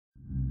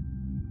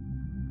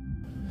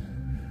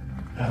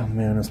Oh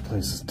man, this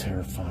place is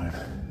terrifying.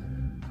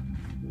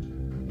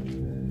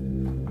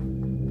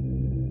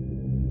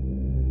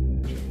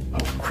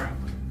 Oh crap.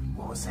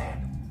 What was that?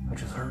 I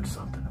just heard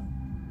something.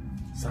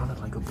 It sounded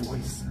like a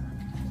voice.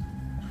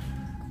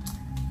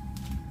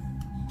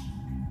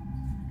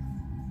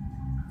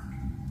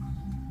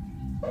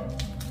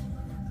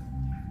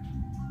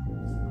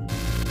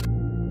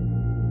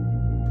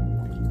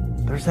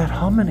 There's that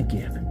humming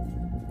again.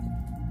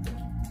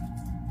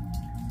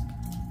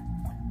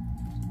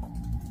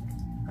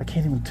 I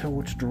can't even tell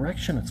which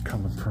direction it's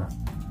coming from.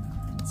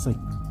 It's like...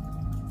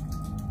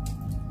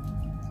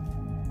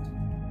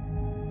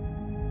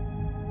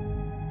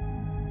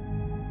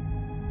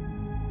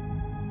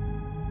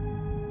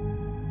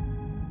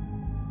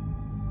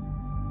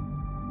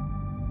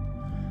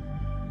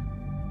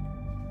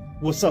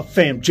 What's up,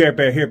 fam? Jer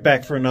Bear here,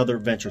 back for another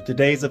adventure.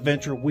 Today's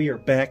adventure, we are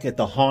back at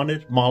the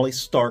haunted Molly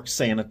Stark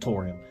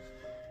Sanatorium.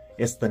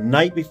 It's the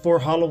night before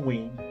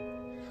Halloween.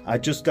 I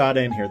just got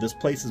in here. This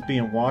place is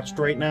being watched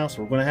right now,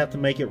 so we're going to have to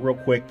make it real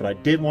quick. But I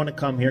did want to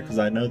come here because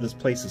I know this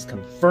place is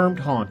confirmed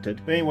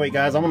haunted. But anyway,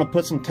 guys, I'm going to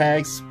put some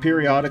tags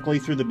periodically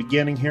through the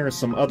beginning here of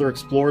some other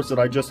explorers that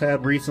I just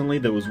had recently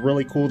that was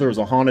really cool. There was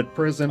a haunted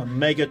prison, a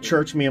mega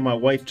church me and my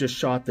wife just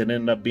shot that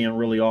ended up being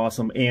really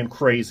awesome and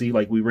crazy.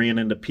 Like, we ran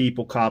into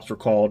people, cops were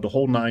called, the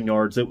whole 9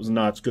 yards. It was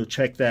nuts. Go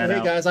check that out.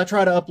 Hey, guys, I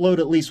try to upload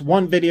at least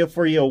one video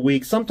for you a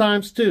week,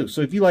 sometimes two.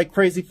 So if you like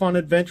crazy fun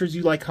adventures,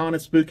 you like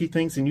haunted spooky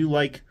things, and you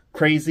like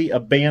crazy,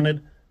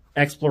 abandoned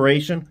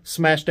exploration,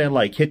 smash that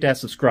like, hit that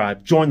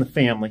subscribe, join the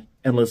family,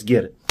 and let's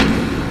get it.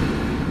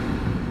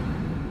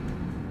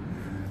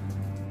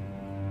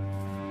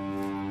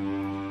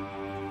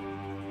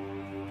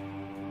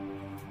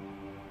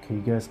 Okay,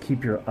 you guys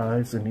keep your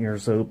eyes and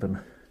ears open.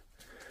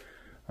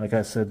 Like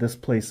I said, this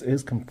place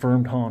is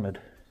confirmed haunted.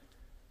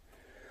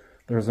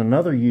 There's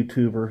another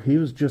YouTuber, he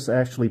was just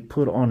actually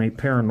put on a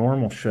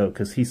paranormal show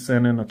because he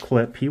sent in a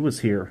clip. He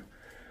was here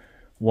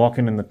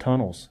walking in the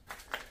tunnels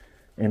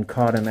and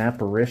caught an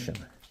apparition.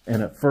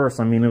 And at first,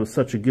 I mean, it was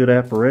such a good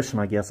apparition,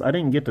 I guess. I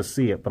didn't get to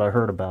see it, but I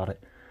heard about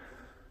it.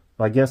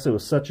 But I guess it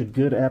was such a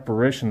good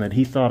apparition that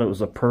he thought it was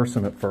a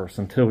person at first,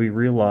 until he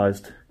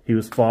realized he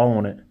was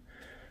following it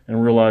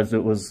and realized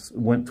it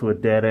went to a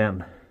dead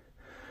end.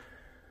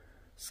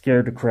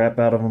 Scared the crap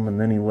out of him,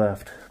 and then he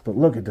left. But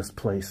look at this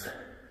place.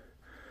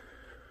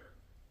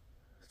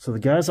 So the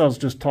guys I was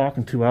just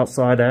talking to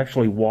outside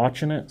actually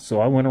watching it, so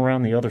I went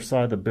around the other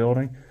side of the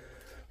building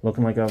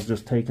looking like I was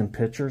just taking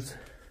pictures.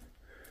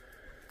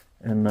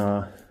 And,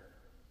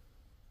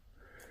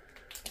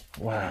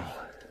 wow.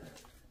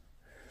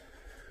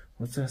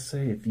 What's that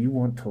say? If you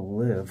want to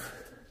live.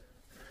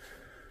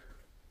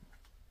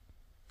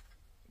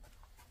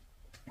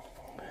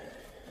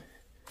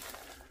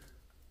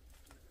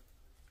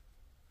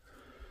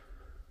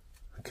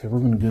 Okay, we're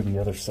going to go the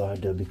other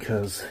side, though,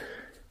 because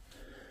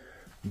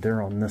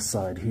they're on this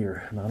side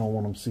here, and I don't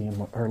want them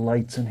seeing our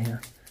lights in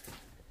here.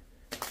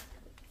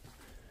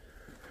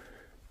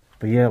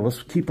 But yeah,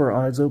 let's keep our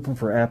eyes open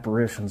for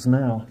apparitions.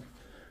 Now,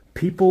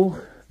 people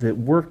that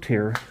worked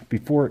here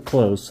before it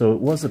closed, so it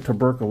was a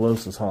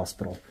tuberculosis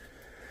hospital.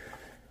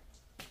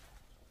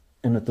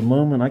 And at the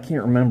moment, I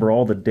can't remember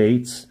all the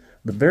dates.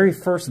 The very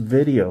first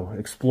video,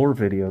 explore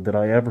video, that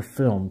I ever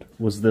filmed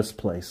was this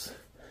place.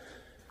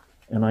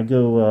 And I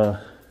go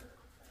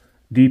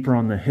deeper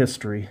on the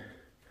history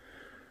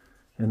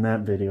in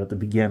that video at the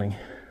beginning.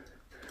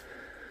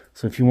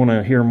 So if you want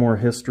to hear more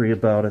history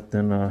about it,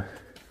 then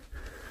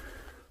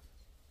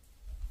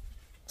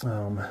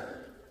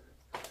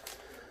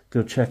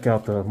go check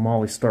out the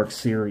Molly Stark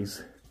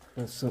series.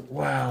 So,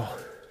 wow.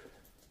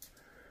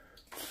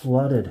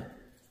 Flooded.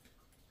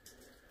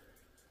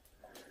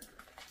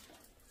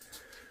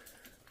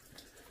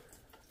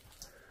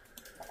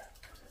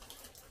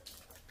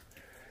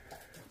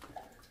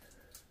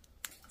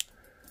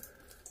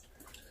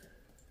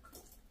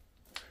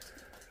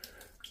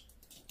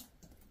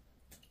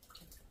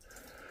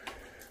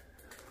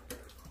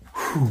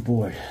 Whew,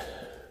 boy.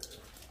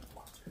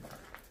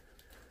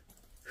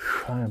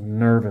 I am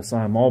nervous.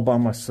 I'm all by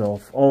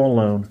myself, all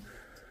alone,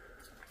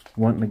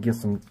 wanting to get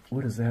some...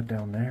 What is that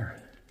down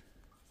there?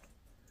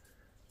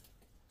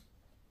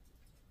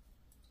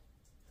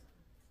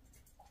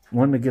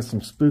 Wanting to get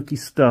some spooky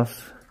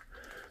stuff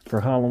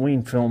for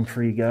Halloween film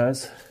for you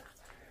guys.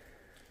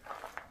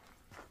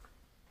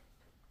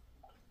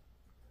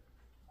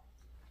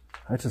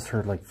 I just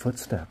heard like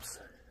footsteps.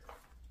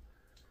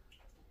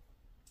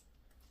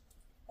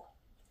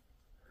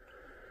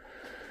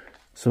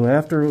 So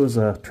after it was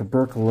a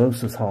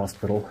tuberculosis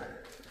hospital,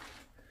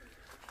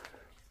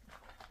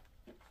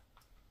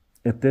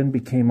 it then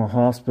became a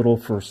hospital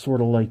for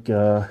sort of like,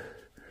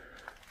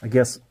 I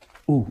guess,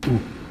 ooh.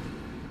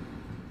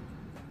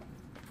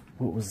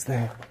 What was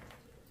that?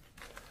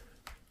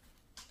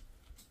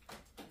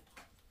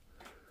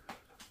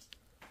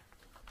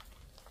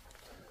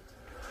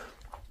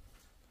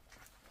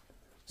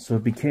 So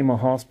it became a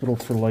hospital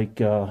for like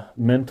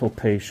mental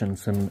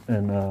patients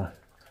and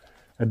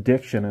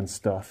addiction and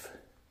stuff.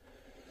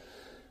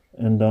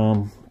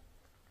 And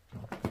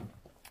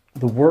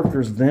the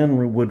workers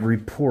then would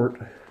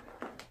report,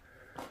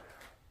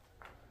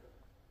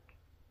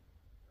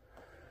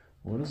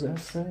 what does that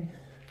say?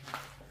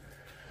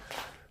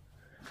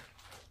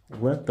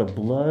 Let the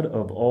blood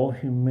of all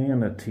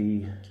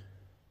humanity.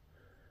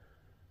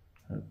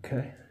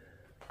 Okay.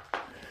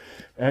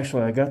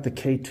 Actually, I got the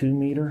K2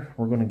 meter.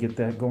 We're going to get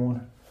that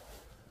going.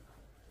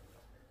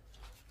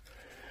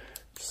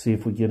 See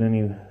if we get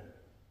any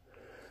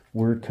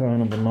weird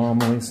kind of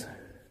anomalies.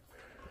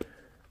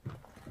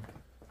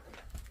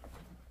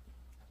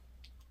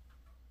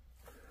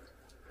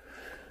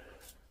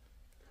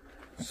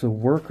 So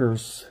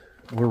workers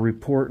were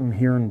reporting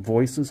hearing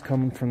voices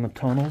coming from the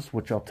tunnels,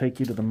 which I'll take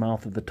you to the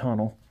mouth of the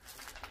tunnel.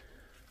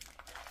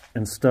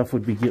 And stuff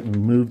would be getting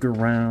moved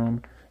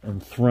around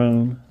and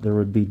thrown. There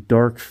would be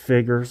dark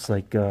figures,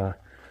 like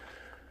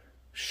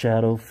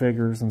shadow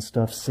figures and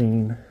stuff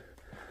seen.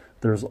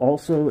 There's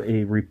also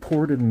a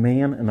reported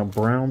man in a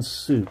brown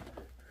suit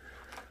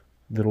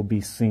that'll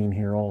be seen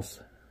here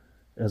also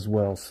as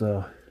well.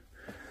 So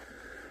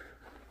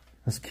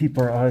let's keep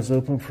our eyes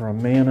open for a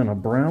man in a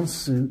brown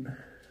suit.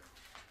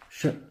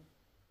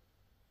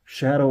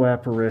 Shadow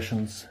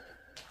apparitions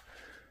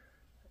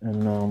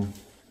and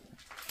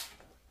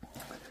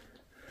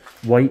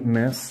white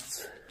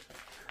mists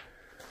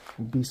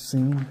will be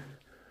seen.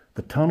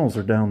 The tunnels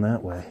are down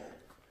that way.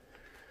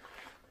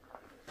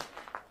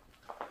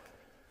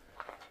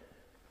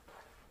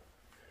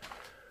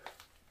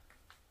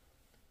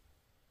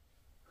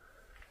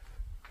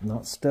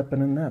 Not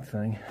stepping in that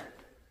thing.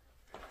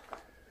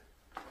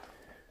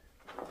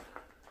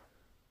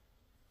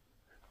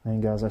 Man,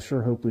 guys, I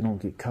sure hope we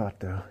don't get caught,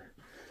 though.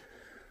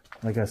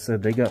 Like I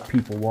said, they got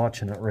people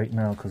watching it right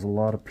now because a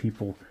lot of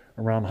people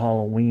around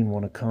Halloween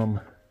want to come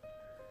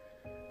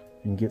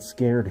and get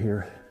scared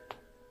here.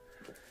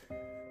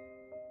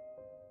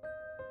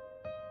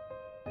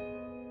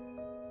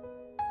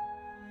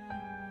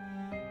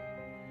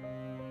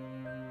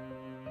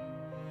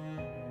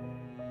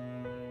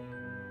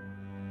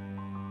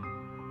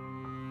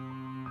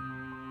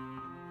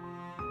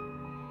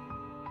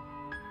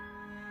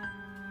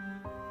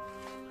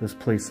 This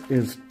place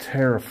is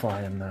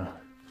terrifying though.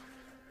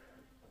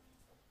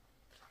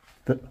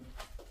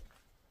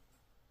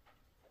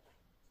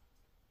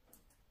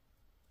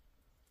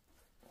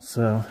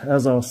 So,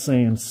 as I was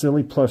saying,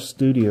 Silly Plush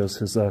Studios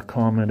has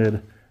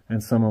commented in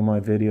some of my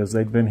videos.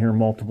 They've been here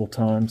multiple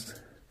times.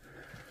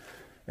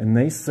 And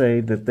they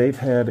say that they've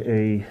had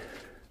a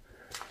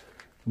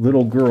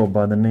little girl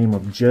by the name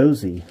of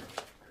Josie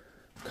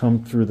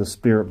come through the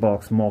spirit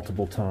box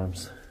multiple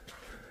times.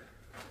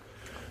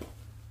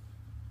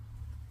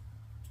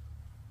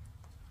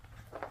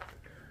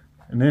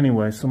 And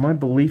anyway, so my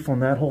belief on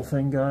that whole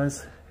thing,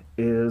 guys,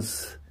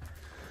 is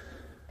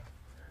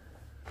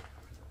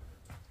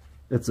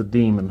it's a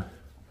demon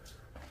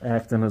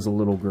acting as a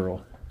little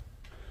girl.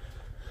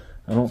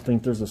 I don't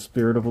think there's a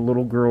spirit of a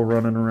little girl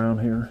running around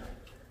here.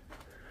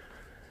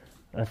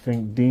 I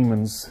think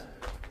demons,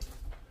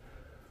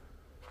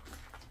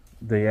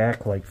 they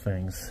act like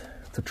things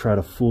to try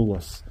to fool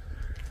us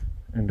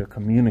into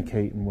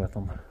communicating with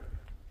them.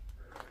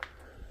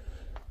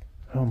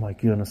 Oh my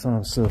goodness,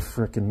 I'm so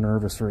freaking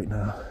nervous right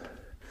now.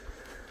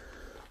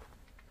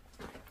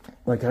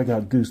 Like I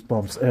got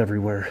goosebumps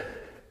everywhere.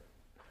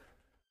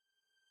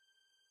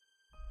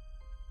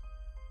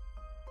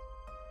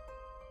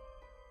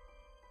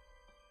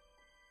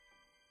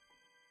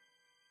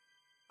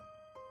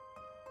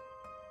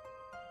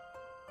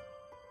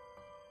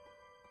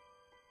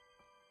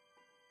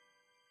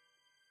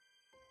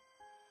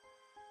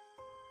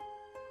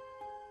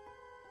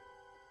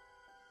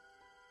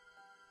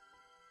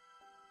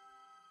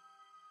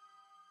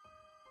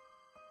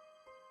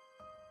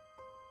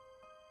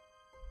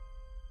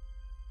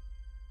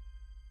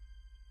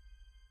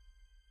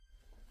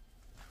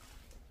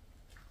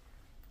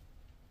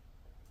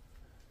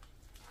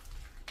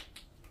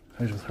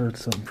 I just heard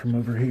something from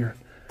over here.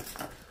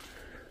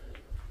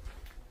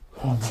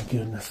 Oh my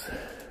goodness.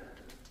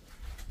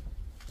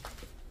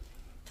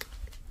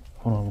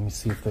 Hold on, let me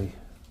see if they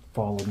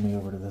followed me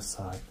over to this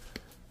side.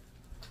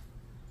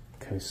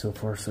 Okay, so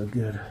far so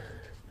good.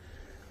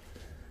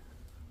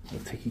 I'll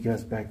take you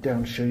guys back down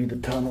and show you the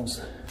tunnels.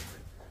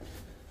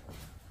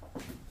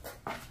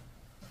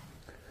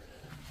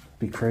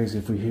 Be crazy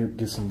if we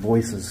get some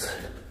voices.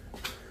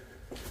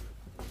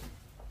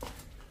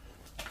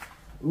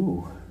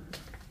 Ooh.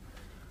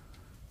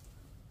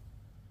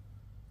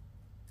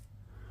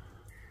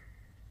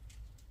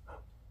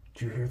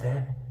 Did you hear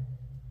that?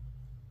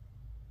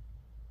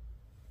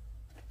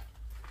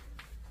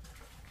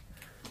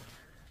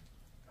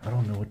 I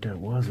don't know what that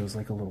was. It was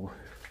like a little,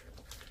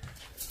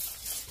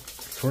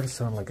 sort of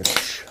sounded like a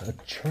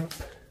chirp.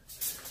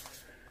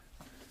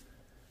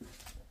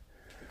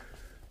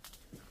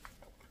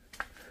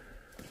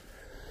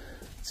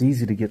 It's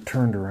easy to get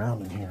turned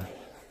around in here.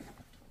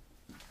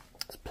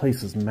 This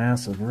place is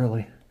massive,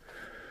 really.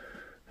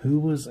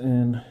 Who was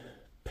in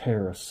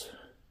Paris?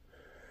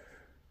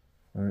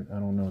 I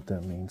don't know what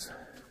that means.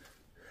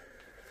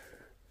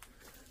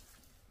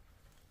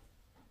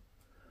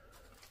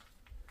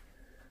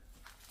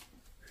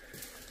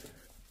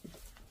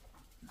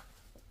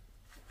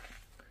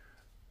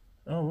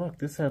 look,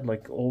 this had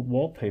like old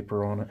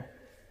wallpaper on it.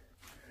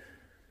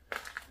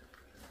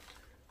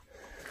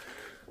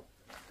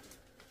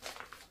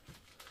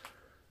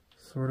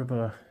 Sort of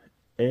a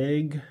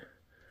egg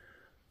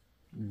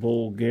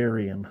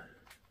Bulgarian.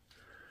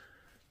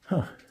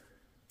 Huh.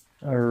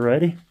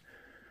 Alrighty.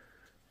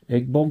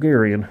 Egg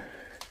Bulgarian.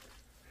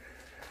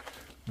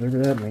 Whatever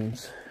that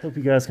means. Hope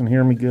you guys can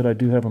hear me good. I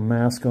do have a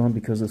mask on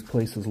because this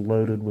place is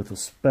loaded with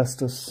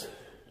asbestos.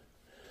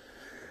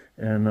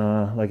 And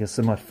like I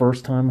said, my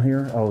first time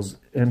here, I was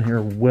in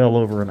here well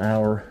over an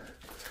hour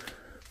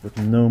with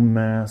no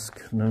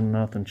mask, no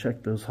nothing.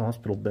 Check those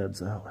hospital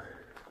beds out.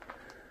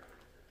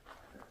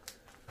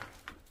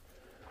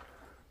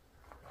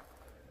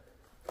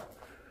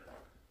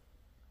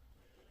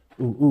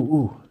 Ooh, ooh,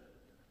 ooh.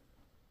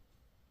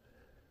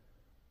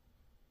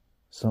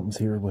 Something's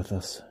here with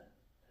us.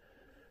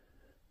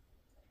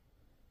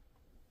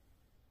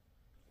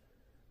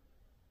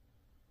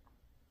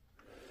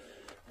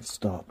 It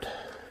stopped.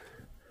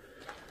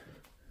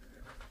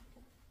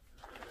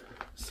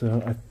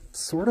 So I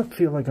sort of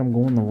feel like I'm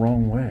going the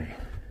wrong way.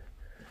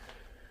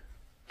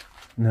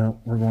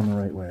 No, we're going the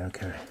right way,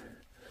 okay.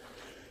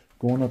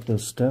 Going up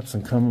those steps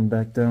and coming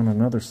back down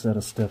another set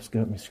of steps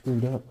got me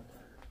screwed up.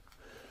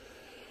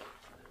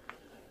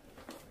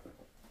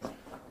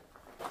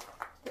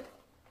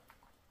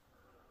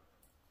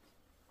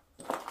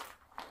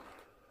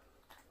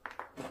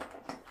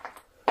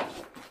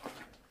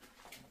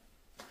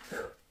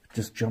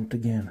 Just jumped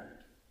again.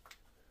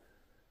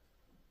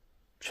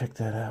 Check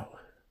that out.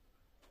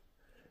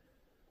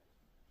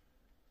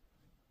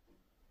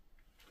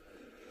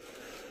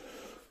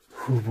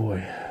 Oh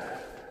boy.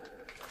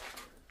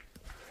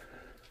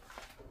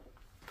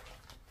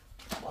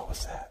 What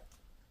was that?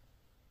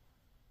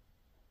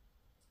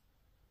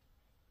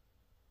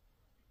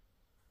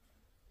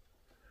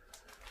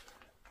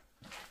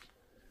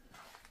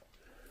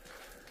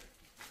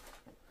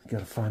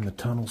 Gotta find the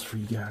tunnels for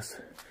you guys.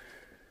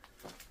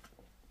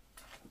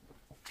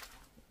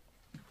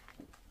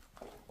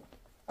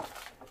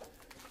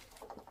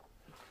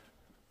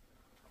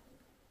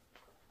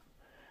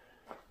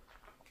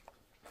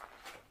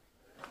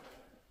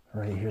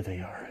 Right here they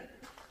are.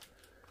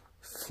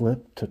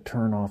 Flip to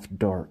turn off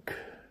dark.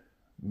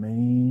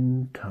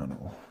 Main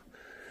tunnel.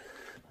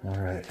 All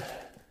right.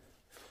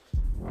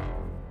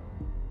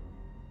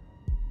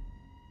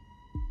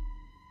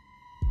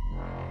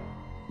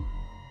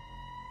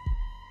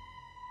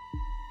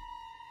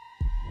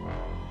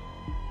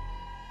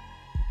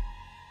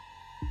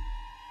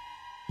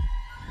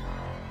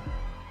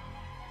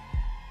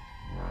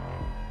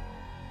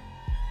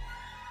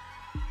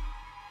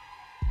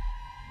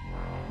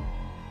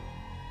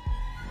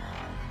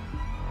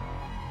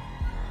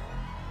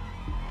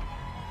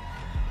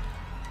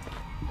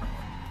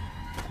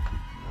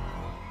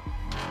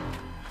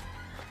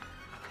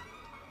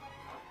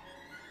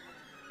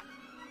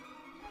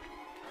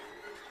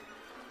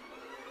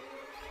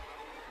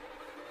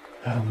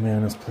 Oh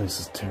man, this place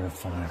is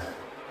terrifying.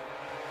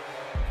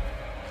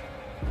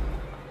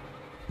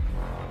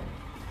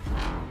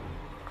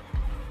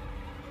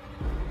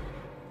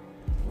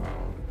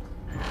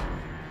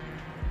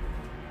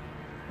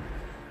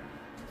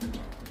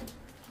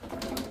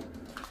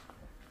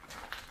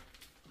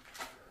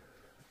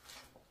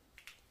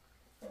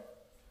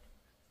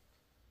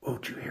 Oh,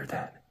 did you hear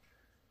that?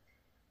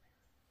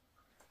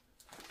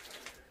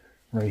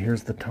 Right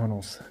here's the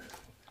tunnels.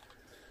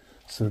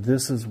 So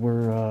this is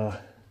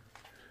where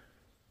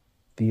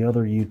the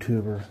other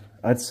YouTuber,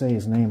 I'd say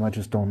his name, I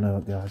just don't know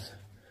it, guys.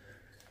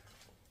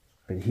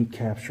 But he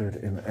captured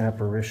an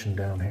apparition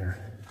down here.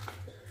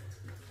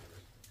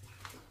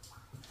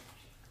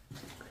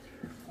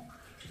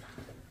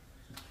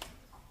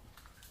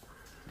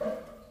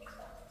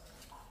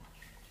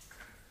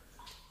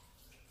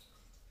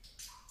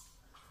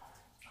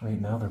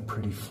 Right now they're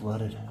pretty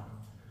flooded.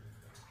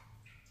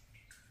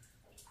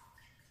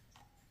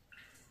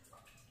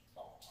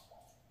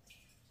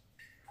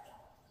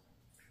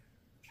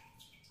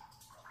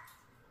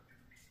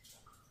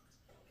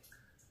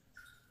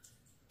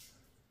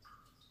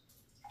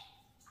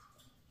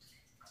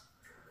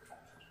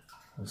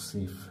 We'll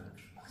see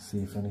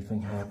if anything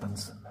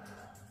happens.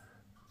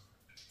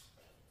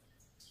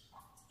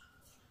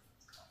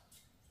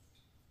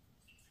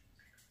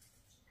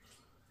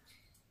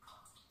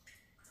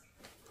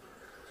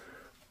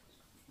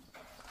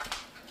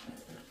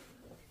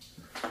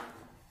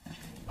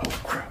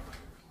 Oh crap!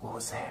 What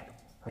was that?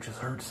 I just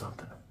heard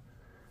something.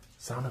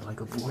 Sounded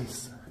like a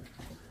voice.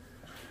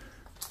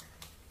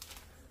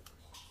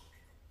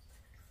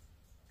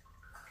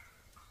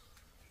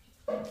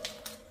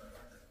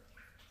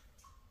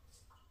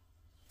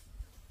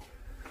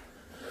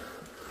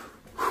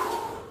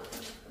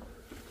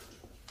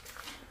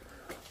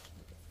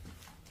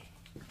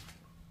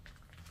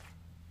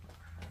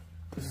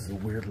 This is a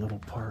weird little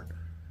part.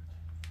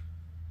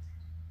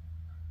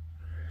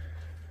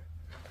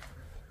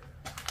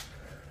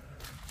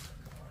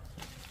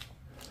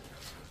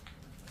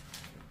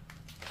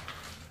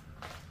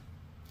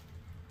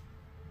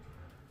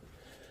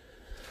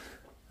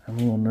 I'm a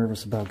little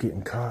nervous about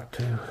getting caught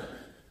too.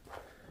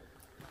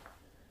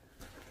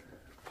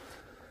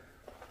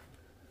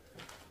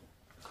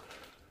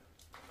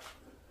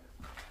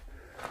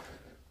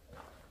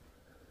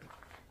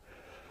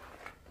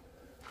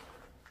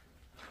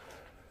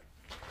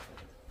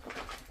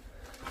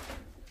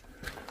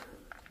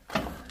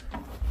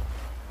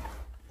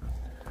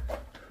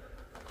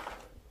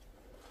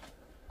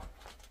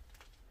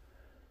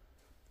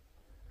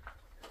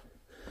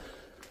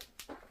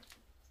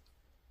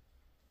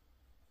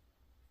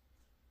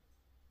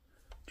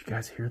 Did you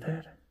guys hear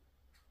that?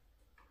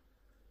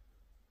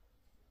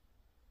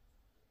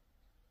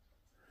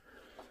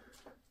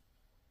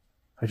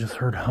 I just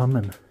heard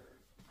humming.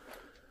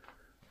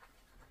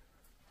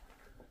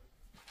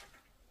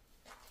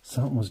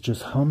 Something was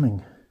just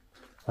humming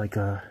like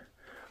a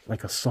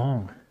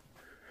song.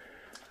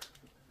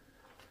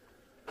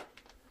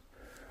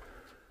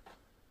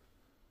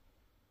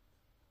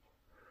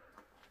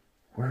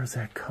 Where is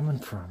that coming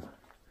from?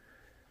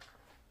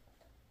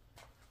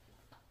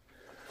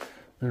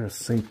 There are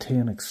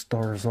satanic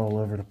stars all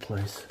over the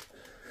place.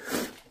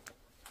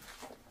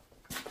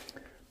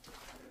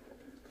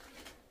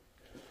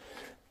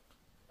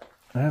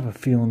 I have a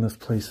feeling this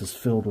place is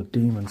filled with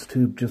demons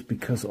too, just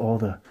because all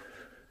the...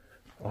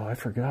 Oh, I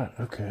forgot.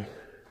 Okay.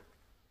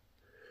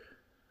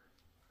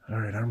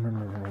 Alright, I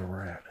remember where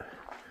we're at.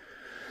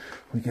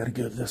 We gotta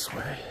go this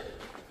way.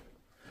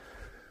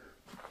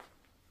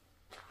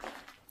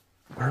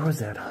 Where was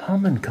that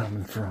humming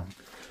coming from?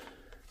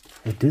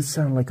 It did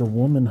sound like a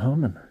woman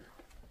humming.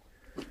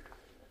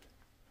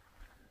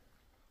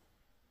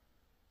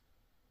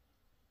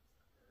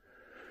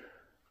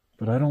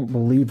 But I don't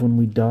believe when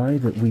we die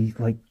that we,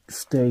 like,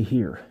 stay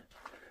here.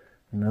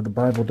 You know, the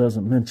Bible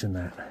doesn't mention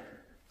that.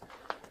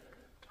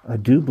 I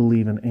do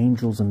believe in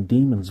angels and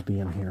demons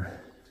being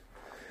here.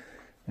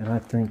 And I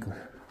think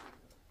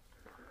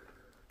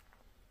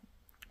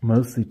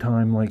most of the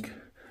time, like,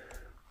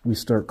 we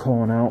start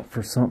calling out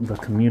for something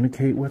to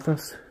communicate with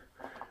us,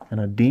 and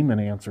a demon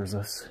answers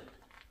us.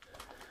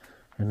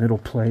 And it'll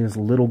play as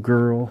a little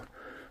girl,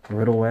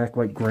 or it'll act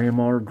like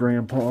grandma or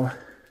grandpa.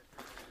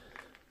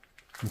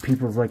 And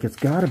people's like, it's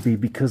got to be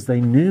because they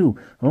knew.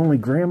 Only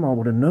grandma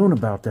would have known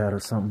about that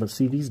or something. But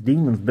see, these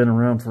demons been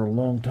around for a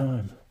long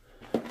time.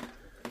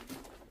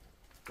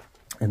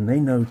 And they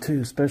know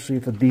too, especially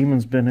if a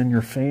demon's been in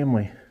your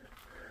family.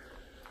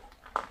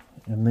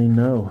 And they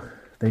know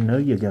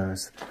you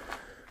guys.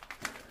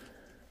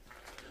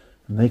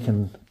 And they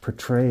can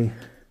portray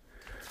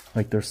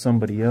like there's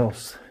somebody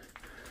else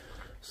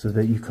so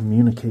that you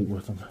communicate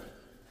with them.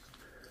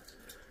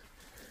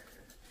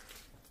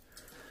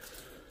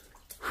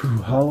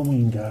 Whew,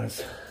 Halloween,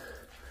 guys.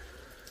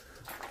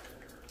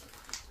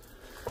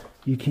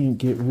 You can't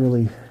get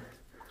really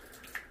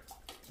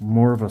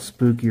more of a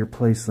spookier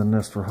place than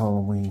this for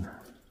Halloween.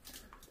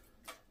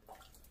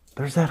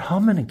 There's that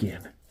humming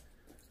again.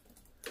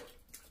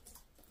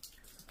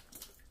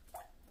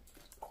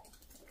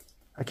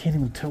 I can't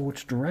even tell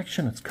which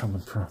direction it's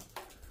coming from.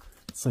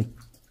 It's like...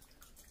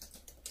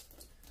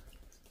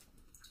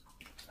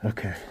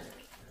 Okay.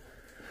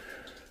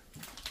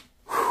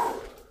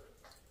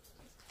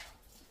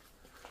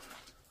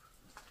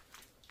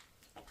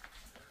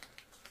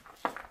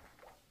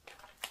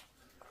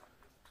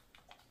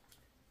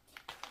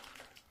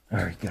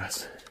 Alright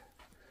guys,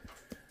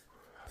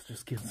 I was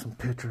just getting some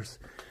pictures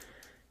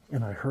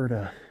and I heard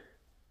I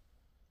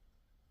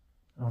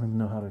don't even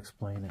know how to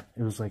explain it.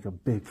 It was like a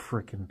big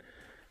freaking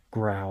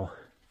growl.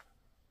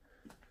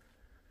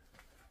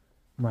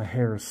 My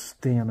hair is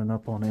standing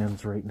up on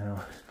ends right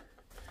now.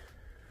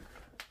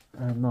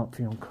 I'm not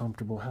feeling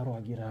comfortable. How do I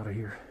get out of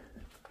here?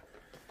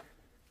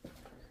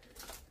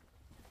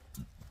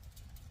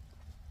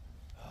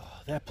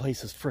 Oh, that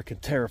place is freaking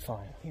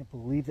terrifying. I can't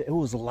believe that. It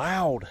was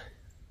loud.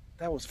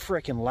 That was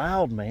freaking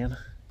loud, man.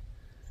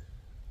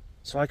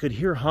 So I could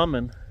hear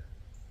humming.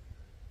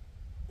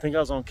 I think I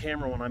was on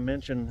camera when I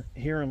mentioned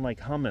hearing like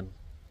humming.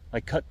 I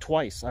cut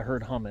twice, I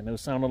heard humming. It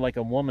sounded like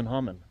a woman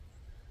humming.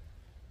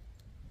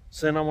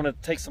 So then I want to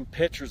take some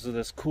pictures of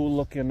this cool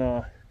looking,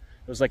 it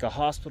was like a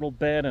hospital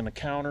bed and a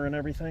counter and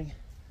everything.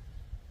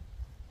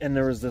 And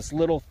there was this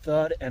little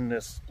thud and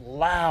this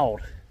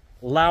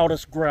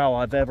loudest growl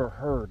I've ever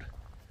heard.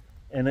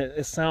 And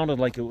it sounded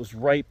like it was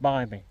right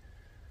by me.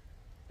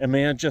 And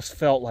man, it just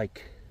felt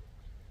like,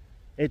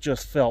 it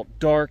just felt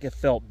dark, it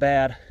felt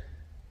bad.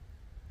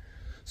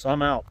 So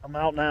I'm out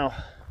now.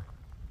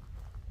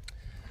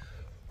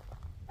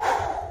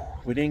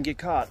 We didn't get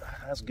caught,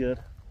 that's good.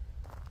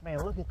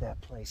 Man, look at that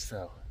place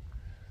though.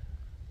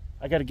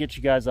 I gotta get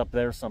you guys up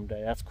there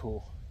someday, that's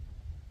cool.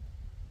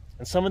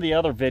 And some of the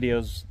other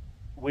videos,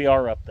 we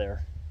are up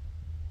there.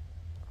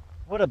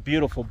 What a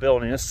beautiful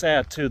building. It's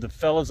sad too, the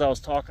fellas I was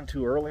talking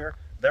to earlier,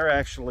 they're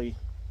actually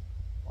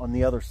on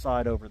the other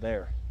side over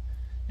there.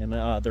 And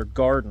their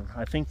garden,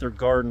 I think their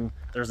garden,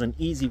 there's an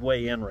easy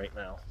way in right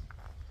now.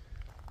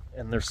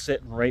 And they're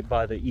sitting right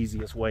by the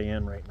easiest way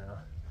in right now.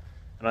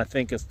 And I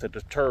think it's to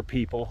deter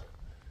people,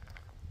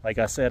 like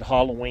I said,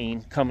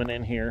 Halloween, coming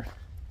in here,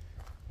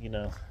 you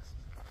know,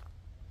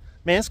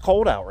 Man, it's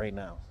cold out right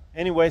now.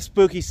 Anyway,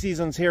 spooky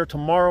season's here.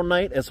 Tomorrow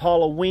night is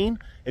Halloween.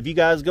 If you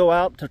guys go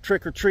out to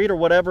trick or treat or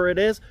whatever it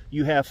is,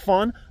 you have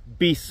fun,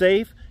 be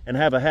safe, and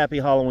have a happy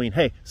Halloween.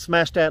 Hey,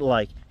 smash that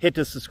like, hit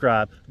the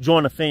subscribe,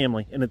 join the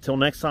family, and until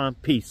next time,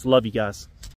 peace. Love you guys.